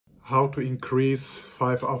how to increase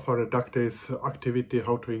 5-alpha reductase activity,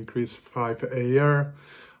 how to increase 5-AR,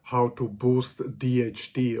 how to boost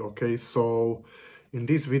DHT. Okay, so in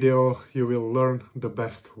this video you will learn the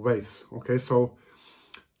best ways. Okay, so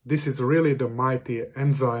this is really the mighty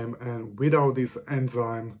enzyme, and without this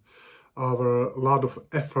enzyme our lot of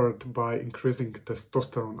effort by increasing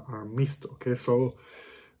testosterone are missed. Okay, so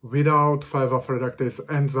without 5-alpha reductase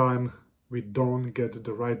enzyme we don't get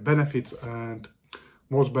the right benefits, and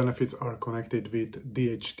most benefits are connected with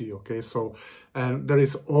DHT. Okay, so and there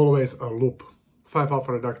is always a loop.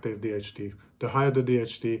 5-alpha reductase DHT. The higher the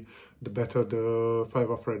DHT, the better the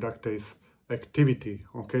 5-alpha reductase activity.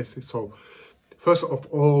 Okay, so first of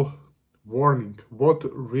all, warning: what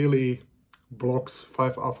really blocks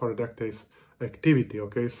 5-alpha reductase activity?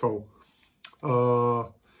 Okay, so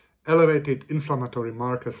elevated inflammatory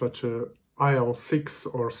markers such as IL-6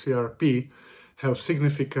 or CRP have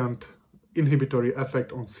significant inhibitory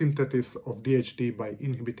effect on synthesis of DHT by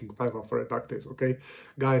inhibiting 5-alpha reductase. Okay,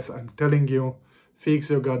 guys, I'm telling you, fix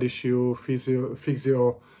your gut issue, fix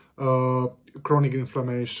your chronic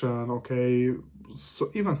inflammation. Okay, so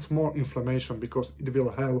even small inflammation, because it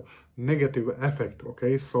will have negative effect.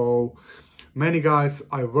 Okay, so many guys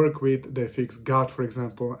I work with, they fix gut, for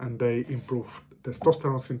example, and they improve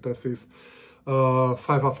testosterone synthesis,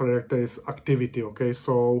 5-alpha reductase activity. Okay,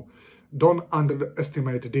 so don't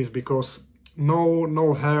underestimate this, because no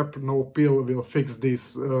herb, no pill will fix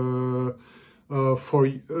this.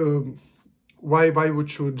 Why would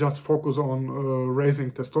you just focus on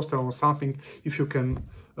raising testosterone or something if you can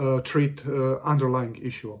treat underlying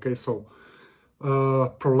issue? Okay, so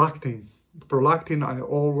prolactin, I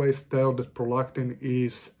always tell that prolactin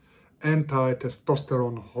is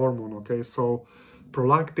anti-testosterone hormone. Okay, so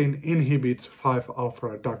prolactin inhibits 5-alpha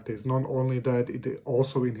reductase. Not only that, it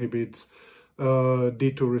also inhibits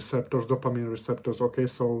D2 receptors, dopamine receptors. Okay,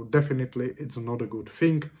 so definitely it's not a good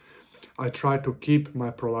thing. I try to keep my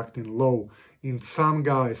prolactin low. In some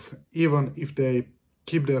guys, even if they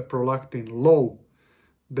keep their prolactin low,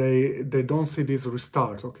 they don't see this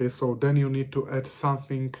restart. Okay, so then you need to add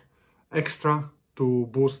something extra to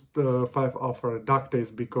boost 5-alpha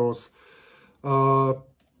reductase, because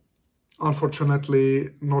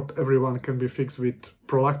unfortunately not everyone can be fixed with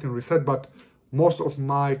prolactin reset, but most of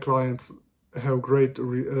my clients have great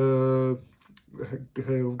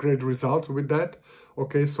results with that.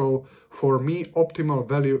 Okay, so for me optimal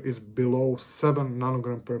value is below 7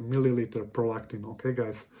 nanogram per milliliter prolactin. Okay,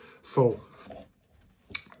 guys, so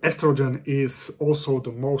estrogen is also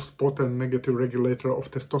the most potent negative regulator of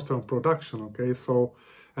testosterone production. Okay, so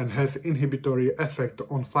and has inhibitory effect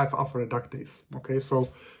on 5-alpha reductase. Okay, so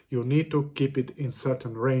you need to keep it in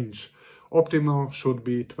certain range. Optimal should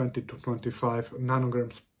be 20 to 25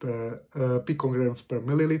 nanograms per picograms per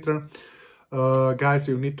milliliter. Guys,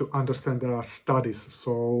 you need to understand there are studies.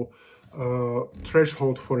 So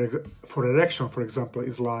threshold for erection, for example,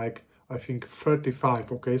 is like, I think,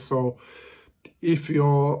 35. Okay, so if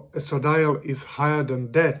your estradiol is higher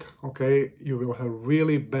than that, okay, you will have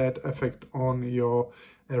really bad effect on your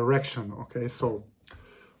erection. Okay, so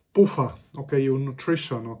PUFA, okay, your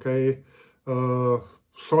nutrition, okay,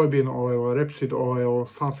 soybean oil, rapeseed oil,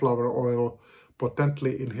 sunflower oil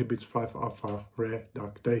potently inhibits 5-alpha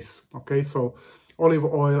reductase. Okay, so olive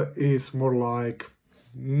oil is more like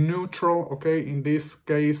neutral. Okay, in this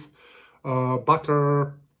case,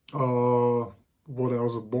 butter, what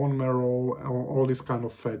else, bone marrow, all these kind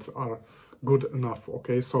of fats are good enough.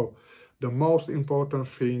 Okay, so the most important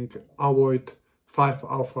thing, avoid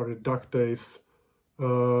 5-alpha reductase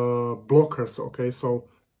blockers. Okay, so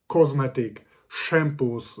cosmetic,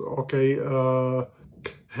 shampoos, okay,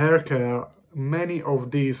 hair care, many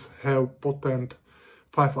of these have potent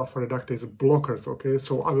 5-alpha reductase blockers. Okay,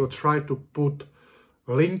 so I will try to put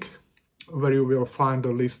a link where you will find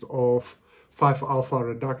a list of 5-alpha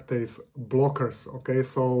reductase blockers. Okay,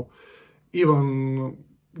 so even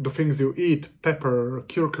the things you eat, pepper,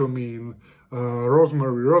 curcumin,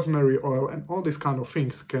 rosemary oil, and all these kind of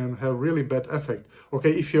things can have really bad effect.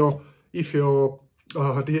 Okay, if your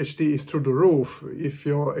DHT is through the roof, if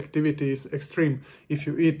your activity is extreme, if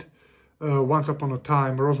you eat once upon a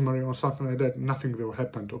time rosemary or something like that, nothing will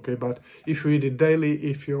happen. Okay, but if you eat it daily,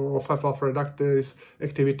 if your 5-alpha reductase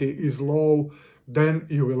activity is low, then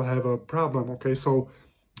you will have a problem. Okay, so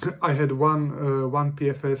I had one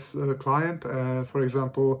PFS client, for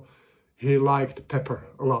example, he liked pepper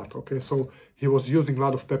a lot. Okay, so he was using a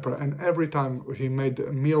lot of pepper, and every time he made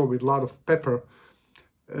a meal with a lot of pepper,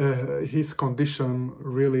 his condition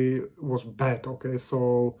really was bad. Okay,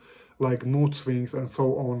 so like mood swings and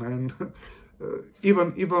so on, and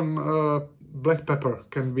even black pepper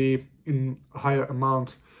can be in higher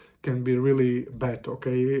amounts can be really bad,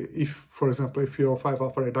 okay? If, for example, if your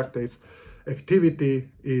 5-alpha reductase activity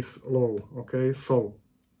is low, okay? So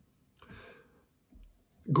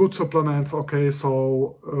good supplements, okay?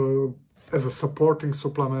 So as a supporting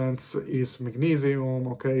supplements is magnesium,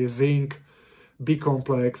 okay, zinc, B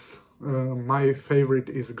complex. My favorite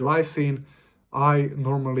is glycine. I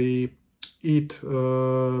normally eat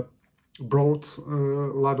broths,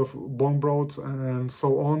 a lot of bone broths and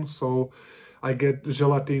so on. So I get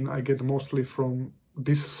gelatin, I get mostly from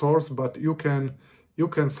this source, but you can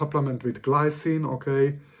supplement with glycine,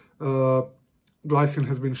 okay? Glycine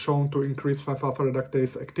has been shown to increase 5-alpha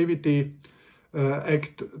reductase activity,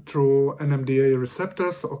 act through NMDA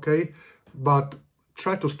receptors, okay? But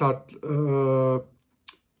try to start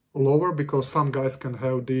lower, because some guys can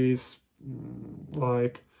have this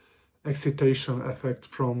like excitation effect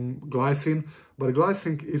from glycine, but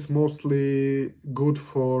glycine is mostly good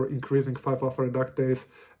for increasing 5-alpha reductase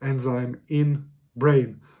enzyme in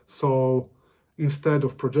brain. So instead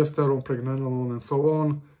of progesterone, pregnenolone and so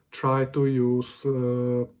on, try to use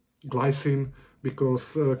glycine,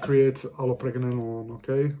 because creates allopregnenolone,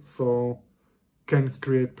 okay? So can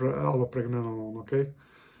create allopregnenolone, okay?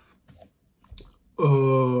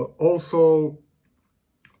 Also,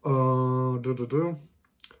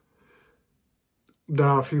 there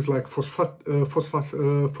are things like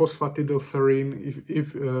phosphatidylserine.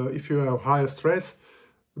 If you have higher stress,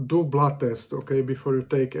 do blood test, okay, before you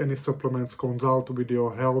take any supplements. Consult with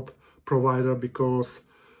your health provider, because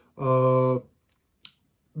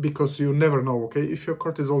you never know, okay? If your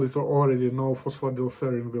cortisol is already low,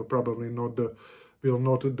 phosphatidylserine will probably not do a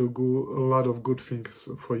lot of good things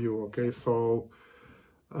for you, okay? So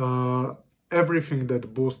everything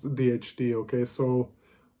that boosts DHT, okay? So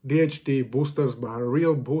DHT boosters, but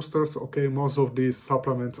real boosters, okay? Most of these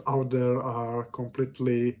supplements out there are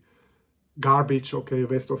completely garbage, okay?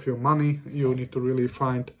 Waste of your money. You need to really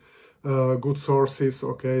find good sources,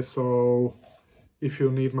 okay? So if you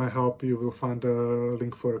need my help, you will find a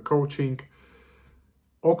link for a coaching.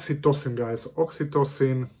 Oxytocin, guys.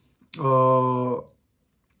 Oxytocin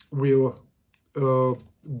will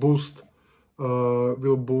boost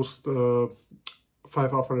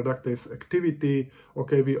 5-alpha reductase activity.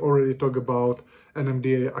 Okay, we already talked about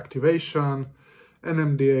NMDA activation.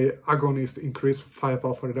 NMDA agonists increase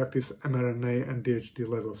 5-alpha reductase mRNA and DHT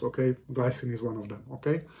levels. Okay, glycine is one of them.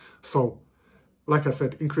 Okay, so like I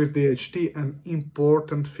said, increase DHT, and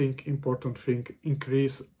important thing,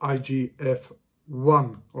 increase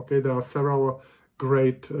IGF-1. Okay, there are several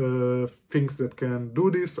great things that can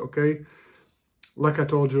do this. Okay, like I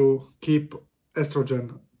told you, keep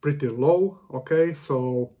estrogen pretty low. Okay,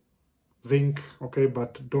 so zinc, okay,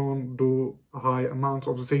 but don't do high amounts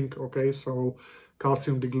of zinc. Okay, so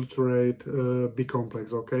calcium deglutarate, B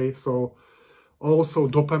complex. Okay, so also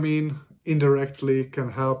dopamine indirectly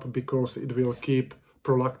can help, because it will keep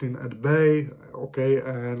prolactin at bay, okay?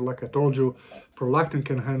 And like I told you, prolactin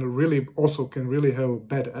can really have a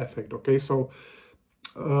bad effect, okay? So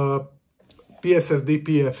PSSD,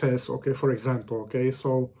 PFS, okay, for example, okay?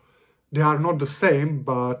 So they are not the same,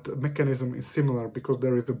 but mechanism is similar, because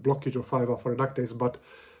there is a blockage of 5-alpha reductase, but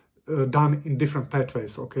done in different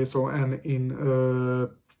pathways, okay? So, and in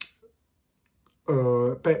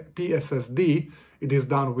PSSD, it is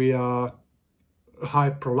done via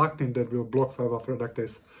high prolactin that will block 5-alpha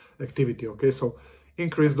reductase activity, okay? So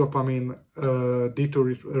increase dopamine,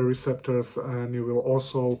 D2 receptors, and you will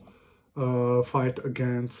also fight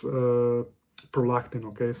against prolactin,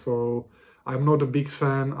 okay? So I'm not a big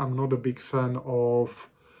fan of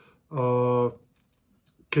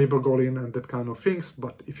cabergoline and that kind of things,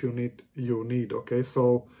 but if you need, okay?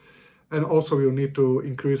 So, and also you need to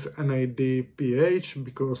increase NADPH,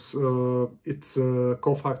 because it's a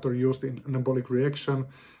cofactor used in anabolic reaction,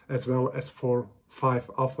 as well as for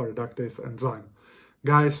 5-alpha reductase enzyme.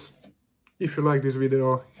 Guys, if you like this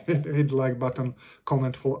video, hit the like button,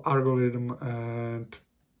 comment for algorithm, and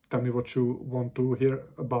tell me what you want to hear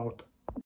about.